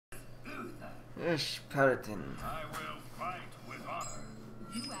よし、パルティン。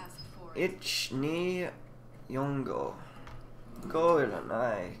1、2、4、5。5いら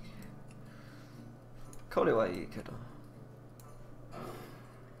ない。これはいいけど。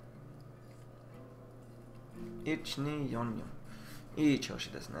1、2、4、4。いい調子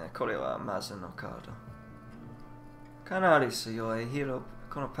ですね。これはまずのカード。かなり強いヒーロー、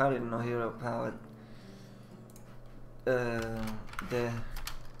このパルティンのヒーローパワー、で、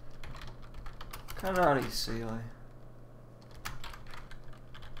かなり強い。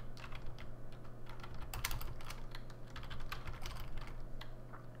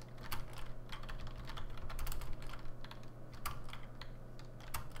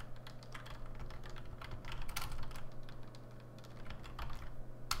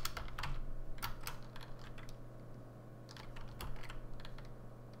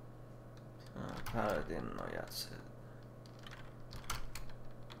パラディンのやつ。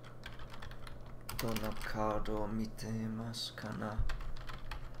どのカードを見ていますかな。わ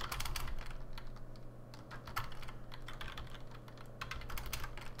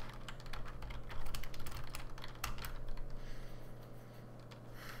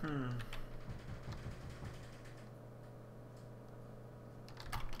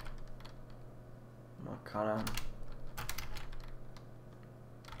からん。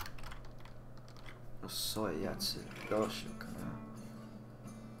遅いやつ、どうしようかな。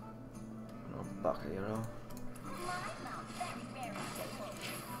このバカ野郎。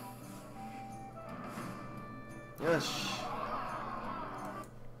よし。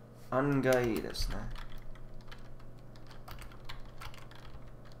案外いいですね。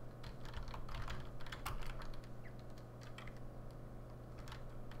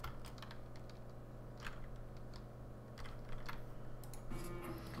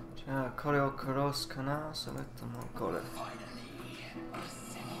じゃあこれを殺すかな、それともこれ。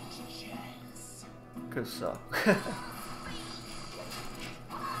くそ。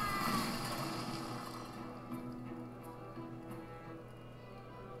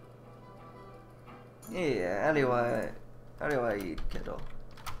いいや、あれはいいけど、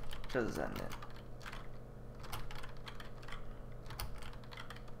ちょっと残念。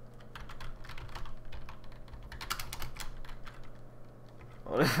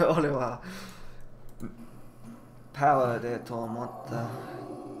俺はパワーでと思った。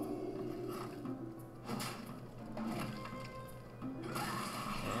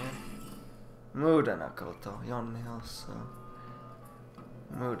無駄なこと4要素。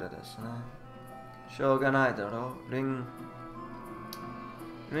無駄ですね。しょうがないだろう。リン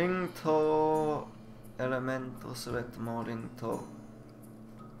とエレメント、それともリンと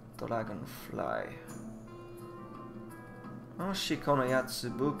ドラゴンフライ。もしこのやつ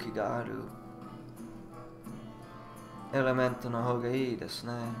武器があるエレメントの方がいいです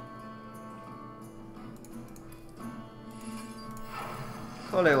ね。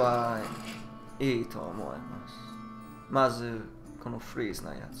これはいいと思います。まずこのフリーズ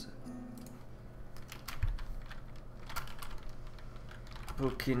なやつ。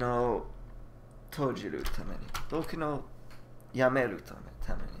武器の閉じるために。武器のやめるために。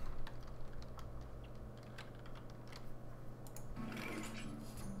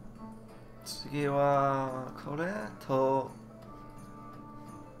次はこれと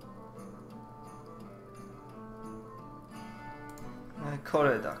こ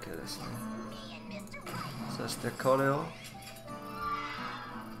れだけですね。そしてこれを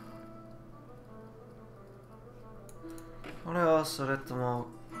それとも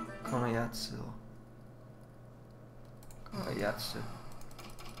このやつを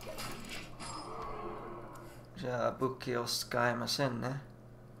じゃあ武器を使いませんね。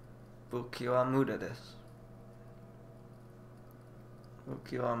武器は無駄です。武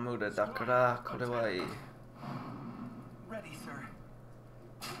器は無駄だからこれはいい。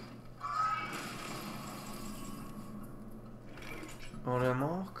俺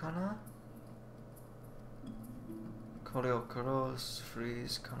もかな。これを殺す、フリー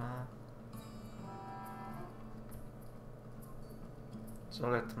ズかな。そ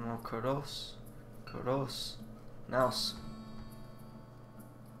れとも殺す、直す。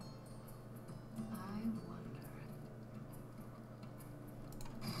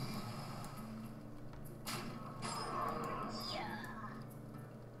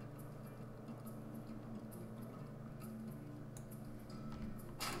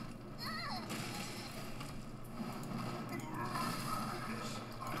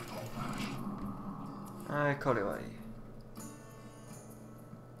はい、これはいい。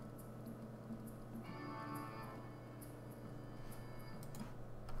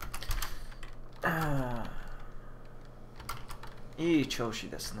いい調子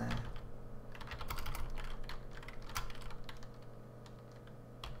ですね。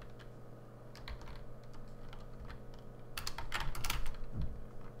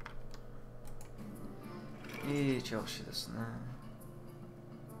いい調子ですね。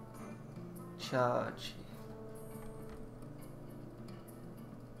チャージ。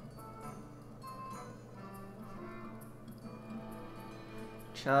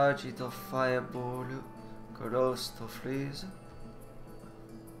チャージとファイアボール、クロスとフリーズ。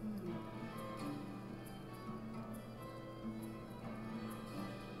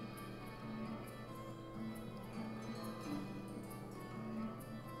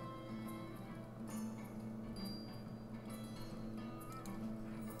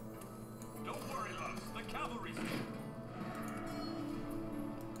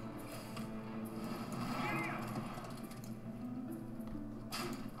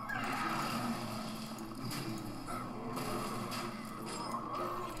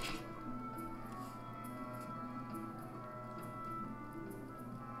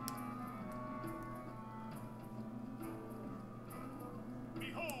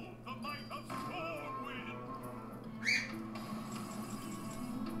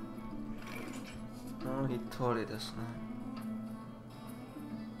一人ですね。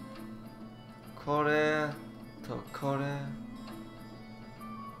これとこれ、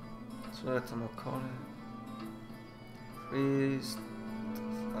それともこれ。フリーズとフ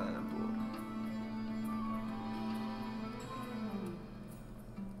ァイアボール。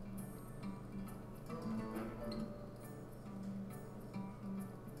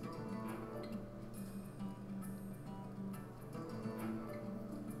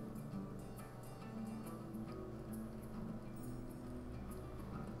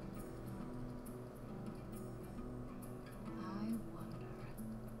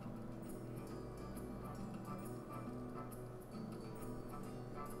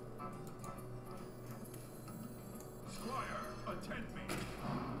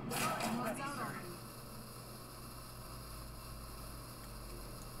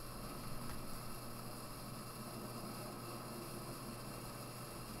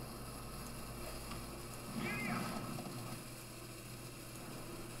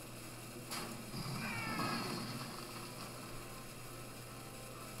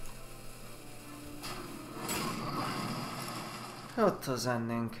ちょっと残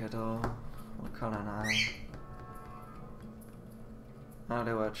念けど、わからない。あ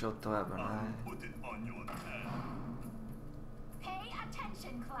れはちょっと危ない。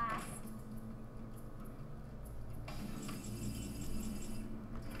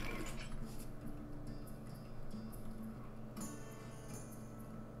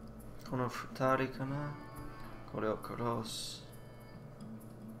この二人かな。これを殺す。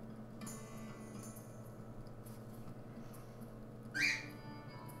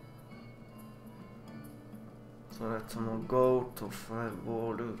それともゴーとファイ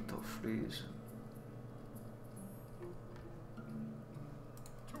ボールとフリーズ。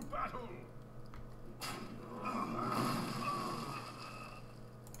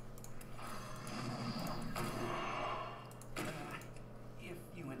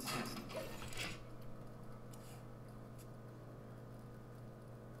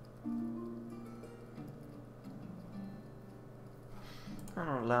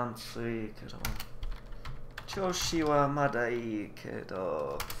ランスいいけど。調子はまだいいけ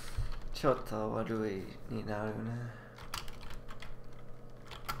ど、ちょっと悪いになるね。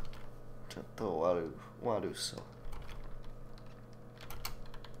ちょっと悪そう。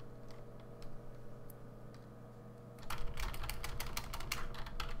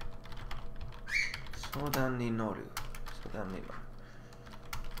相談に乗る。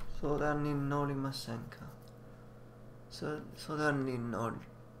相談に乗りませんか？相談に乗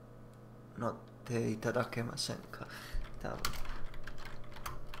っていただけませんか？多分。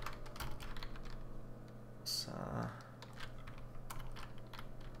さあ。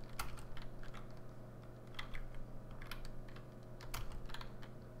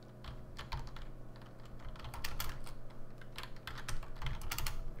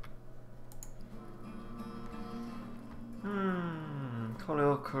これ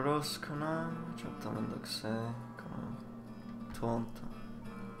を殺すかな？ちょっとめんどくせえかな。トントン。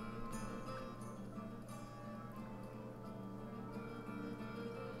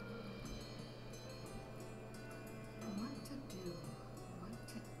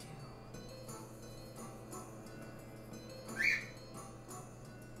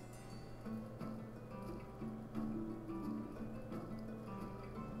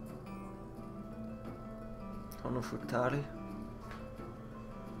この二人。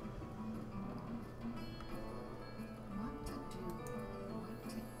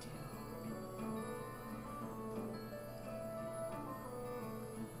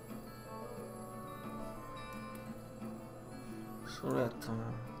それとも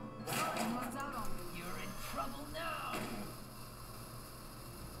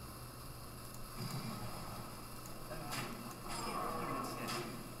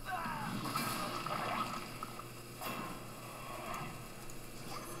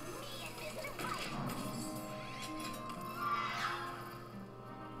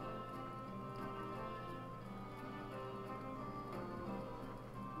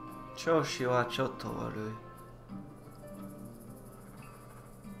調子はちょっと悪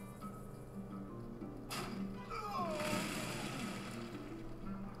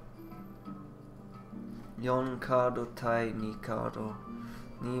い。4カード対2カード、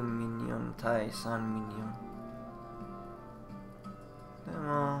2ミニオン対3ミニオン。で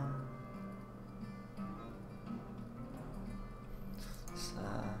も、さ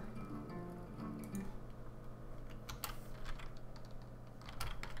あ、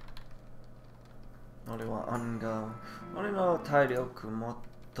俺は案外、俺の体力もっ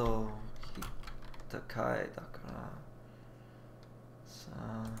と高いだから、さ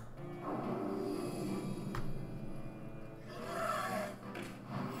あ、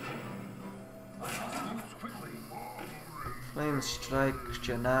フレームストライク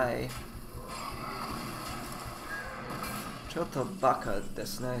じゃない。ちょっとバカで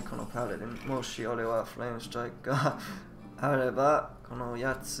すね、このパラディン。もし俺はフレームストライクがあれば、この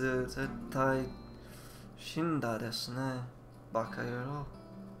やつ絶対死んだですね。バカ野郎。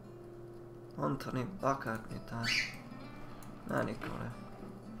本当にバカみたい。何これ。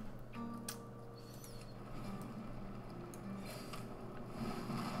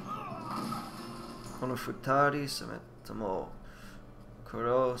この二人攻めてもク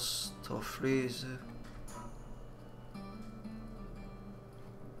ロスとフリーズ。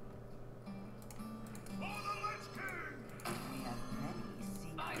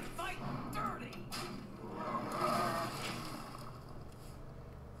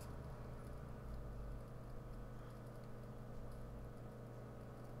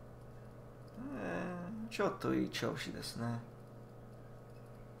ちょっといい調子ですね。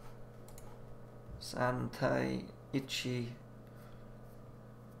3対1、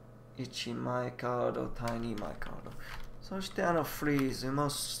1枚カード対2枚カード。そしてフリーズも、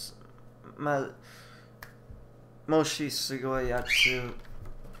もしすごいやつ、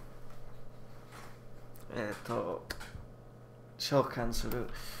召喚する。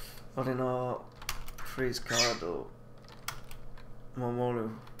俺のフリーズカードを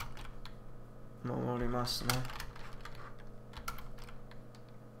守りますね。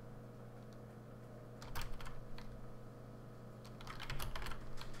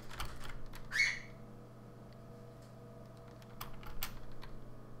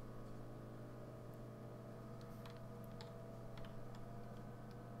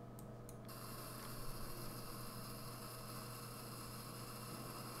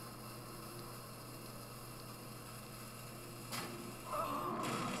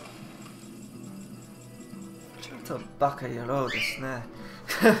ちょっとバカ野郎ですね。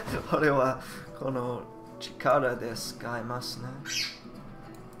俺はこの力で使いますね。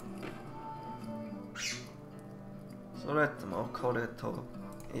それともこれと、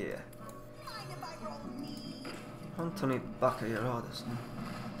いえ。本当にバカ野郎ですね。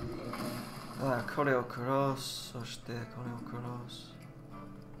これをクロス、そしてこれをクロス。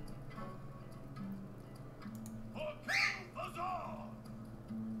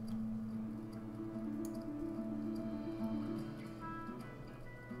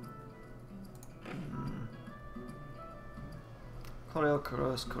これをク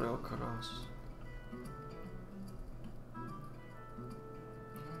ロス、これをクロス。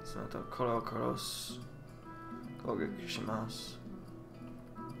その後、これをクロス。攻撃します。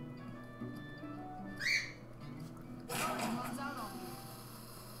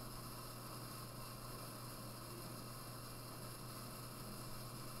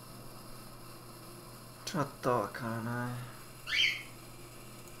ちょっとわからない。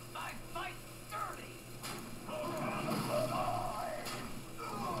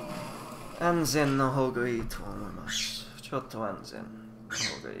安全の方がいいと思います。ちょっと安全の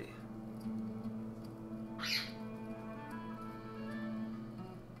方がいい。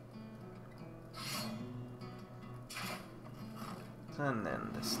残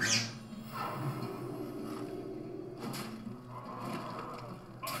念ですね。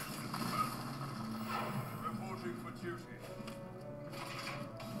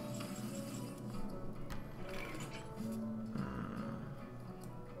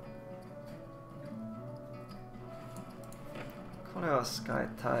これは使い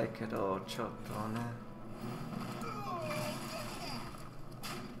たいけど、ちょっとね。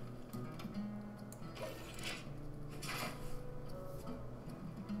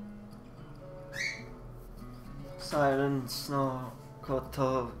サイレンスのこ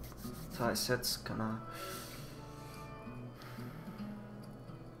と大切かな。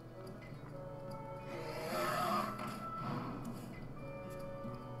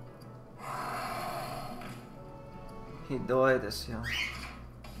ひどいですよ。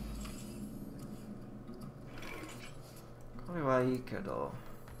これはいいけど。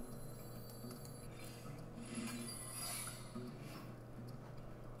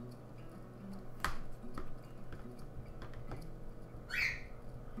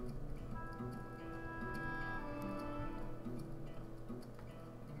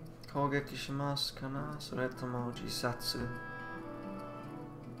攻撃しますかな、それとも自殺。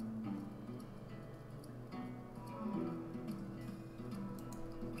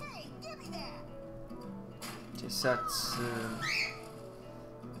自殺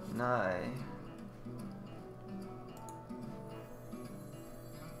ない。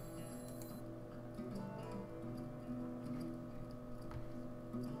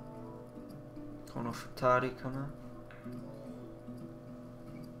この二人かな。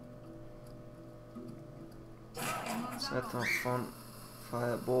それともファ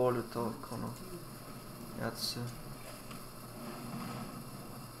イアボールとこのやつ。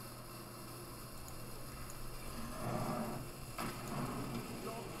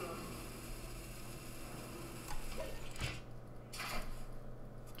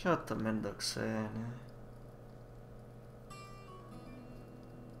ちょっとめんどくせえね。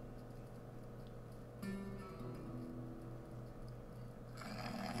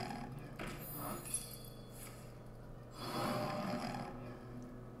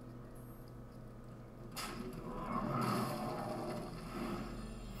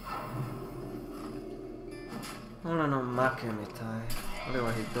俺の負けみたい。俺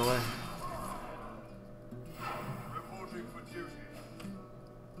はひどい。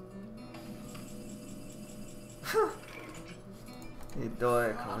ひどい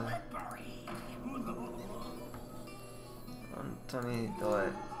これ。本当にひどい。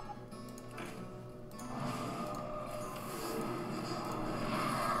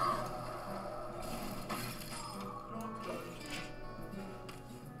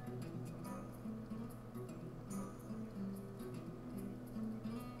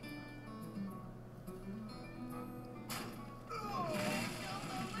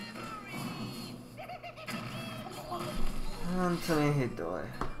本当にひどい。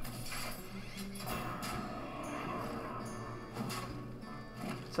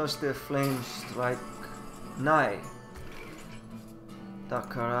そしてフレームストライクない。だ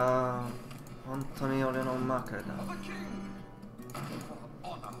から本当に俺の負けだ。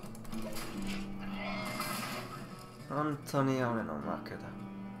本当に俺の負けだ。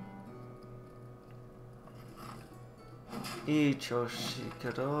いい調子け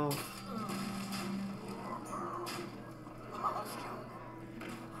ど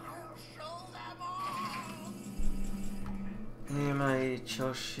今いい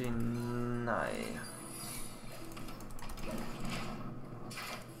調子ない。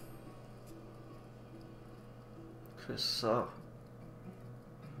くそ。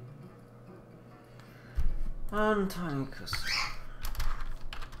本当にくそ。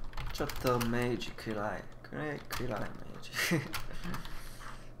ちょっとメージ嫌い。嫌いメージ。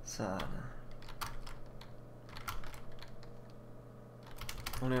さあな。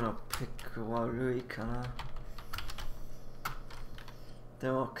俺のピック悪いかな。で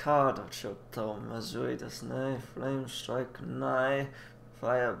もカードちょっとまずいですね。フレームストライクない。フ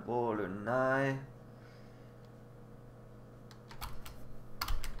ァイアボールない。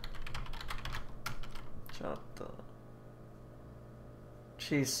ちょっと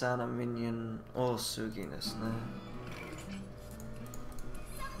小さなミニオン多すぎですね。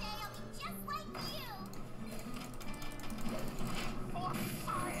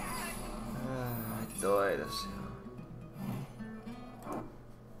ひどいですよ。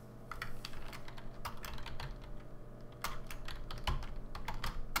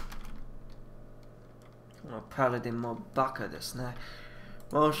パラディンもバカですね。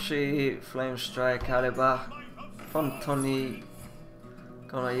もしフレームストライクあれば本当に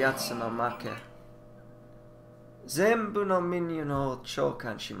このやつの負け。全部のミニオンを召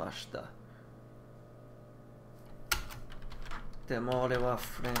喚しました。でも俺は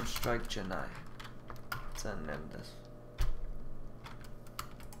フレームストライクじゃない。残念です。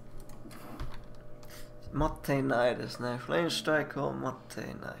持っていないですね。フレームストライクを持ってい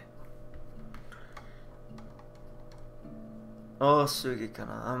ない。多すぎか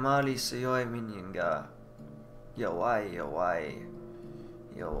な。あまり強いミニオンが弱い。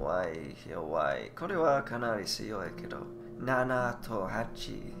これはかなり強いけど、7と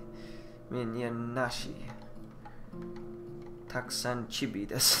8ミニオンなし。たくさんチビ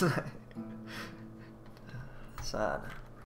ですね。さあな。